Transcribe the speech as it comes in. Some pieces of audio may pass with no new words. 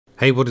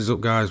Hey, what is up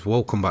guys,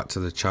 welcome back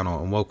to the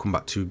channel and welcome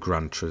back to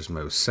Gran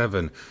Turismo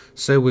 7.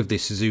 So with the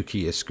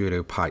Suzuki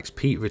Escudo Pikes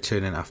Peak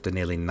returning after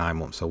nearly 9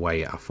 months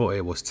away, I thought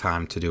it was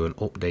time to do an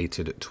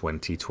updated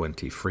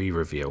 2023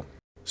 review.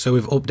 So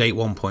with update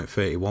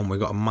 1.31 we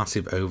got a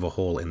massive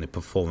overhaul in the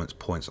performance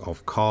points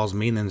of cars,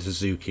 meaning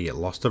Suzuki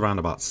lost around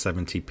about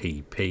 70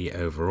 pp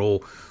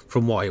overall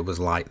from what it was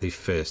like the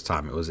first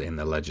time it was in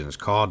the Legends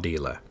car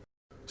dealer.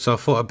 So I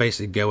thought I'd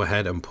basically go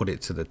ahead and put it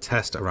to the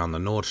test around the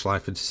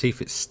Nordschleife to see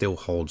if it still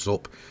holds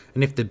up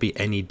and if there'd be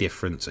any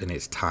difference in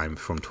its time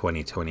from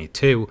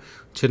 2022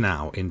 to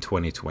now in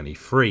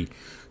 2023.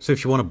 So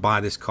if you want to buy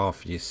this car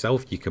for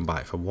yourself, you can buy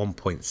it for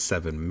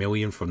 1.7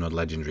 million from the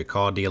legendary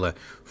car dealer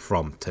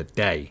from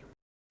today.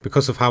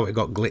 Because of how it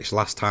got glitched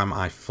last time,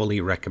 I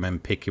fully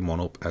recommend picking one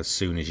up as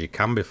soon as you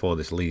can before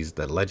this leaves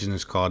the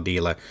Legends car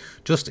dealer,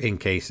 just in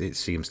case it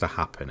seems to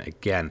happen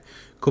again.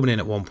 Coming in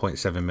at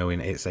 1.7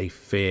 million, it's a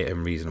fair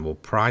and reasonable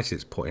price.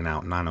 It's putting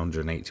out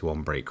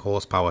 981 brake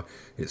horsepower,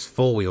 it's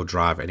 4-wheel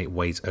drive and it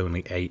weighs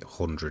only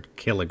 800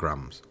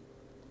 kilograms.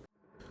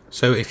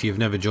 So if you've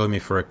never joined me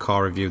for a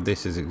car review,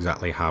 this is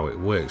exactly how it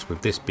works.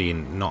 With this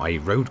being not a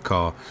road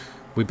car,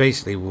 we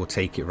basically will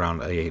take it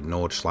around a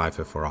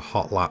Nordschleife for a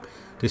hot lap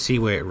to see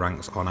where it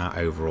ranks on our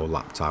overall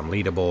lap time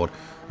leaderboard,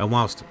 and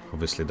whilst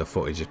obviously the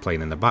footage is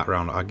playing in the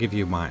background, I'll give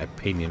you my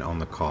opinion on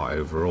the car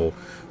overall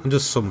and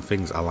just some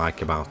things I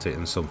like about it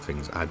and some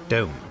things I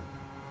don't.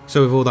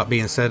 So with all that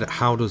being said,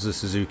 how does the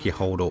Suzuki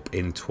hold up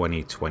in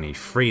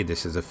 2023?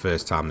 This is the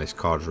first time this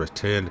car has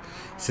returned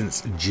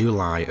since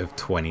July of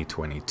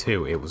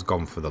 2022. It was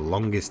gone for the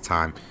longest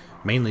time,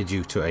 mainly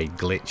due to a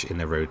glitch in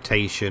the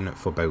rotation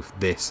for both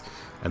this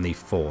and the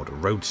Ford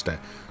Roadster.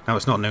 Now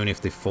it's not known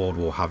if the Ford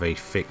will have a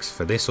fix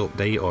for this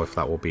update or if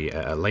that will be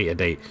at a later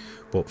date,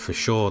 but for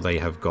sure they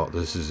have got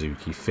the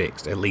Suzuki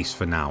fixed, at least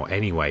for now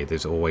anyway.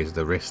 There's always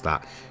the risk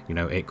that, you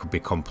know, it could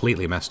be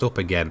completely messed up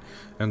again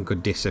and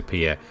could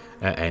disappear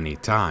at any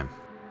time.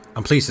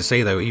 I'm pleased to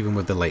say though, even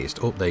with the latest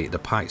update, the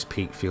Pikes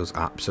Peak feels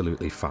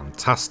absolutely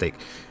fantastic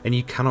and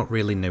you cannot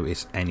really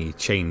notice any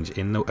change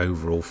in the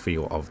overall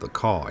feel of the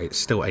car. It's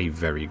still a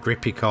very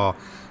grippy car,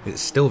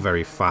 it's still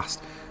very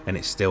fast, and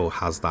it still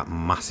has that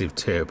massive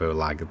turbo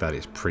lag that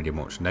it's pretty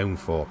much known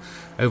for.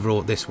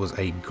 Overall, this was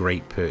a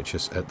great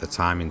purchase at the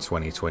time in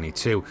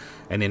 2022,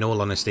 and in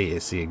all honesty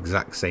it's the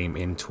exact same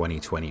in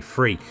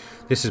 2023.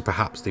 This is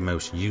perhaps the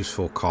most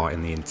useful car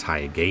in the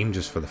entire game,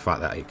 just for the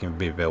fact that it can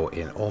be built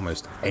in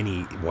almost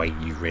any way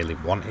you really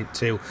want it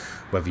to,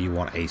 whether you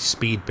want a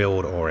speed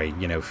build or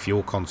a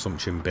fuel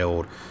consumption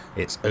build.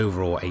 It's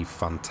overall a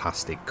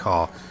fantastic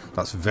car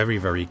that's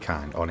very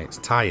kind on its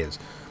tires.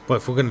 But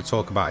if we're going to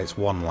talk about its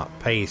one lap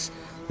pace,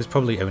 there's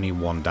probably only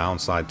one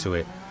downside to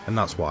it, and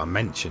that's what I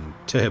mentioned: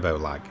 turbo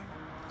lag.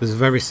 There's a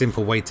very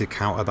simple way to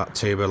counter that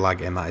turbo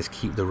lag, and that is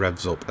keep the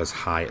revs up as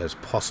high as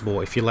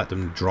possible. If you let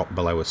them drop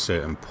below a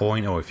certain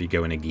point, or if you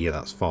go in a gear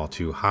that's far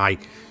too high,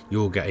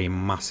 you'll get a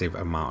massive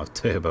amount of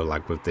turbo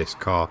lag with this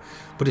car,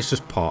 but it's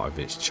just part of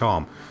its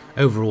charm.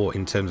 Overall,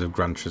 in terms of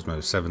Gran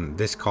Turismo 7,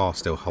 this car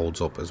still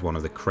holds up as one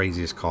of the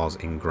craziest cars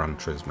in Gran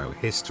Turismo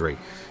history.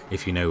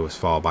 If you know, as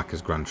far back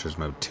as Gran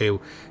Turismo 2,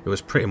 it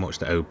was pretty much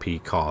the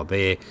OP car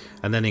there,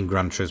 and then in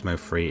Gran Turismo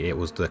 3 it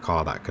was the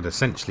car that could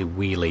essentially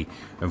wheelie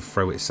and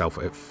throw itself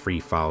at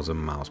 3,000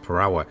 miles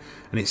per hour,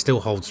 and it still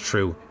holds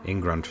true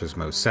in Gran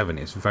Turismo 7.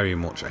 It's very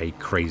much a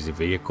crazy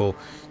vehicle.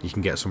 You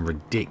can get some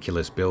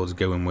ridiculous builds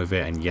going with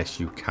it, and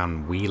yes, you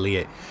can wheelie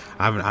it.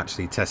 I haven't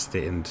actually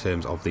tested it in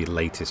terms of the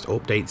latest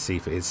update to see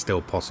if it is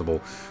still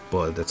possible,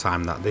 but at the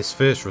time that this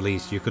first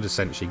released, you could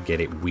essentially get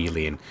it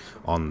wheeling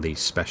on the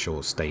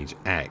special stage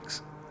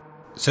X.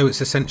 So it's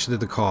essentially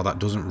the car that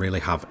doesn't really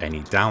have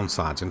any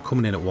downsides, and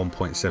coming in at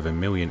 1.7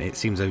 million, it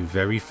seems a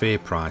very fair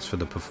price for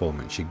the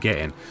performance you're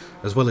getting,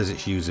 as well as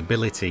its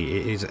usability.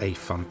 It is a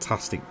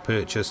fantastic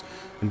purchase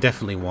and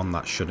definitely one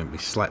that shouldn't be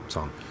slept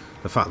on.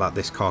 The fact that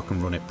this car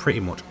can run at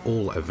pretty much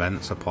all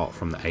events apart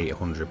from the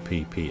 800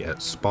 pp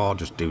at Spa,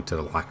 just due to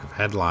the lack of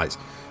headlights,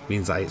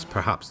 means that it's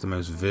perhaps the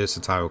most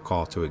versatile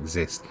car to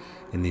exist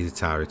in the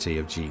entirety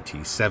of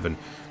GT7,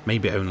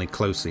 maybe only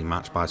closely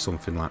matched by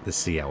something like the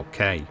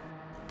CLK.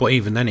 But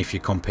even then, if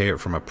you compare it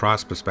from a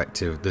price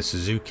perspective, the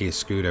Suzuki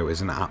Escudo is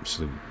an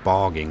absolute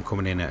bargain,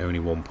 coming in at only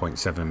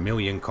 1.7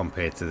 million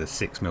compared to the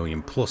 6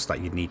 million plus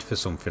that you'd need for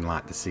something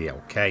like the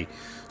CLK.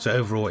 So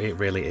overall, it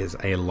really is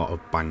a lot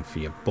of bang for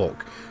your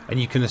buck, and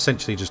you can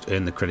essentially just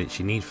earn the credits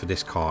you need for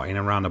this car in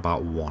around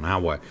about 1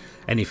 hour.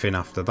 Anything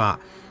after that,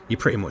 you're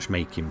pretty much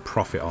making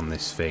profit on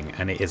this thing,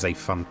 and it is a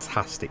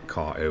fantastic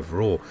car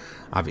overall.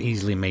 I've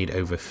easily made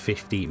over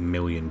 50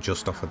 million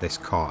just off of this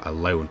car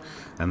alone,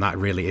 and that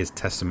really is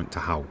testament to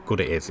how good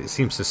it is. It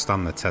seems to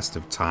stand the test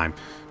of time,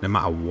 no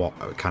matter what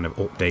kind of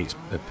updates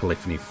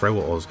Polyphony throw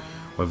at us,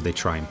 whether they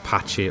try and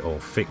patch it or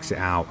fix it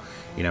out,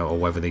 or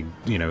whether they,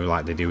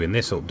 like they do in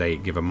this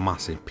update, give a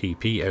massive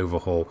PP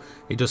overhaul.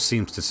 It just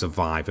seems to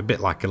survive, a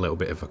bit like a little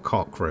bit of a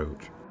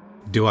cockroach.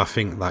 Do I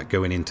think that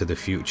going into the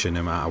future,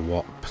 no matter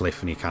what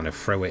polyphony kind of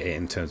throw at it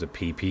in terms of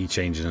PP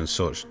changes and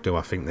such, do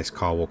I think this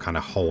car will kind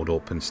of hold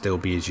up and still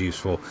be as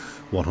useful?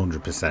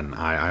 100%.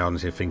 I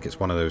honestly think it's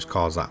one of those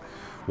cars that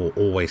will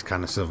always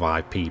kind of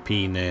survive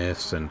PP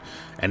nerfs and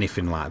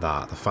anything like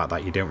that. The fact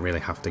that you don't really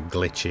have to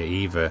glitch it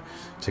either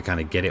to kind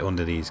of get it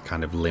under these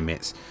kind of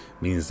limits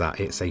means that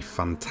it's a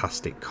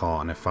fantastic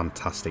car and a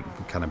fantastic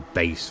kind of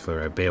base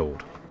for a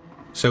build.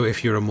 So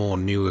if you're a more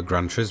newer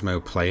Gran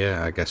Turismo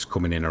player, I guess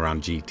coming in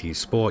around GT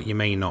Sport, you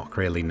may not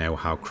really know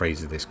how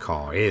crazy this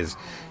car is.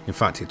 In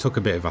fact, it took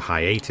a bit of a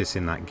hiatus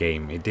in that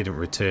game. It didn't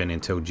return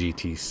until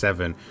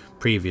GT7.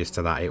 Previous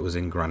to that, it was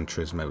in Gran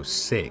Turismo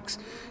 6.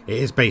 It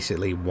is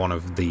basically one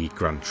of the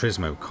Gran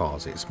Turismo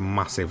cars. It's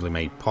massively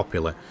made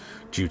popular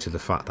due to the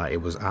fact that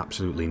it was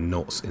absolutely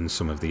nuts in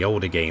some of the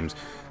older games.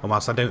 And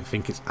whilst I don't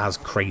think it's as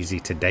crazy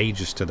today,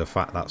 just to the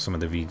fact that some of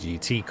the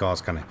VGT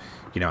cars kind of,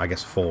 I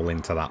guess fall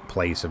into that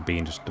place of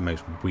being just the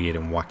most weird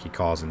and wacky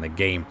cars in the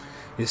game,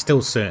 it's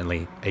still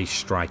certainly a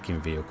striking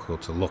vehicle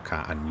to look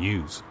at and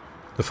use.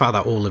 The fact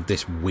that all of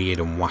this weird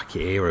and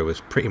wacky era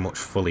was pretty much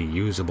fully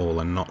usable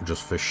and not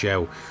just for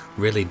show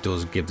really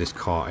does give this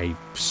car a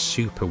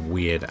super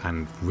weird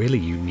and really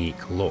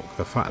unique look.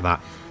 The fact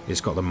that it's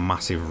got the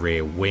massive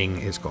rear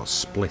wing, it's got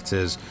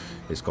splitters,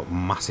 it's got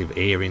massive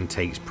air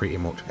intakes pretty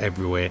much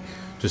everywhere,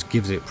 just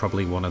gives it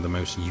probably one of the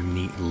most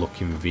unique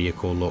looking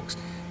vehicle looks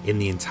in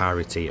the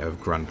entirety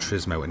of Gran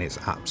Turismo, and it's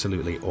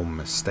absolutely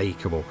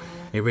unmistakable.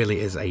 It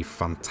really is a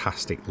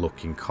fantastic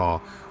looking car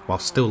while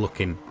still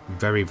looking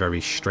very,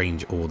 very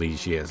strange all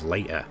these years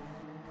later.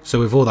 So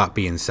with all that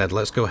being said,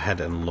 let's go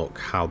ahead and look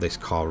how this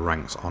car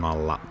ranks on our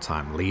lap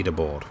time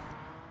leaderboard.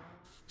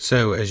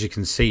 So as you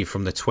can see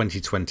from the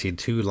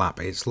 2022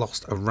 lap, it's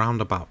lost around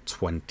about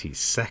 20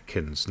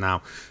 seconds.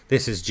 Now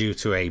this is due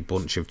to a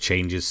bunch of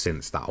changes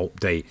since that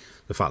update.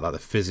 The fact that the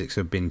physics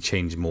have been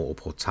changed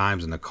multiple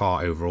times and the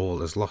car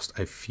overall has lost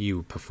a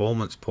few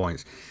performance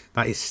points.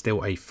 That is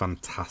still a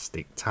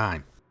fantastic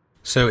time.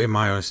 So in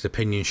my honest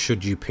opinion,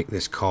 should you pick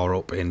this car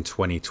up in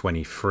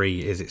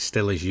 2023? Is it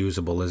still as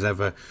usable as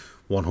ever?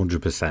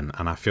 100%,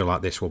 and I feel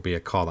like this will be a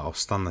car that will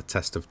stand the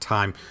test of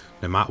time.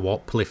 No matter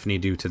what polyphony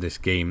do to this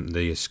game,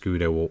 the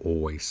Escudo will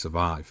always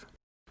survive.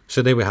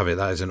 So there we have it.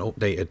 That is an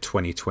updated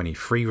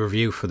 2023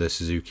 review for the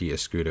Suzuki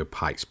Escudo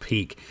Pikes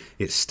Peak.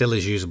 It's still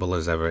as usable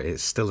as ever,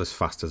 it's still as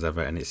fast as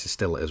ever, and it's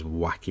still as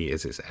wacky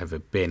as it's ever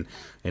been.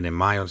 And in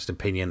my honest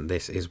opinion,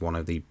 this is one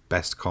of the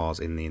best cars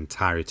in the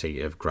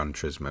entirety of Gran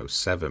Turismo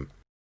 7.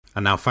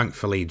 And now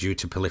thankfully, due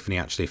to polyphony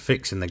actually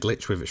fixing the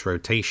glitch with its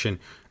rotation,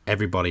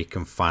 everybody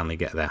can finally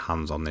get their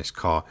hands on this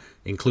car,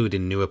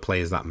 including newer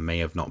players that may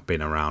have not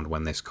been around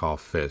when this car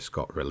first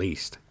got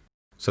released.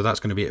 So that's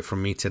going to be it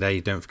from me today.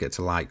 Don't forget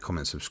to like,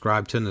 comment,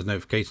 subscribe, turn those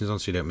notifications on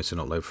so you don't miss an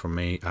upload from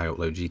me. I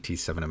upload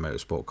GT7 and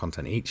motorsport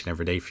content each and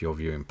every day for your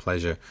viewing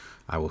pleasure.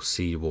 I will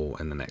see you all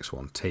in the next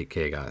one. Take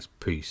care guys.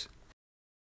 Peace.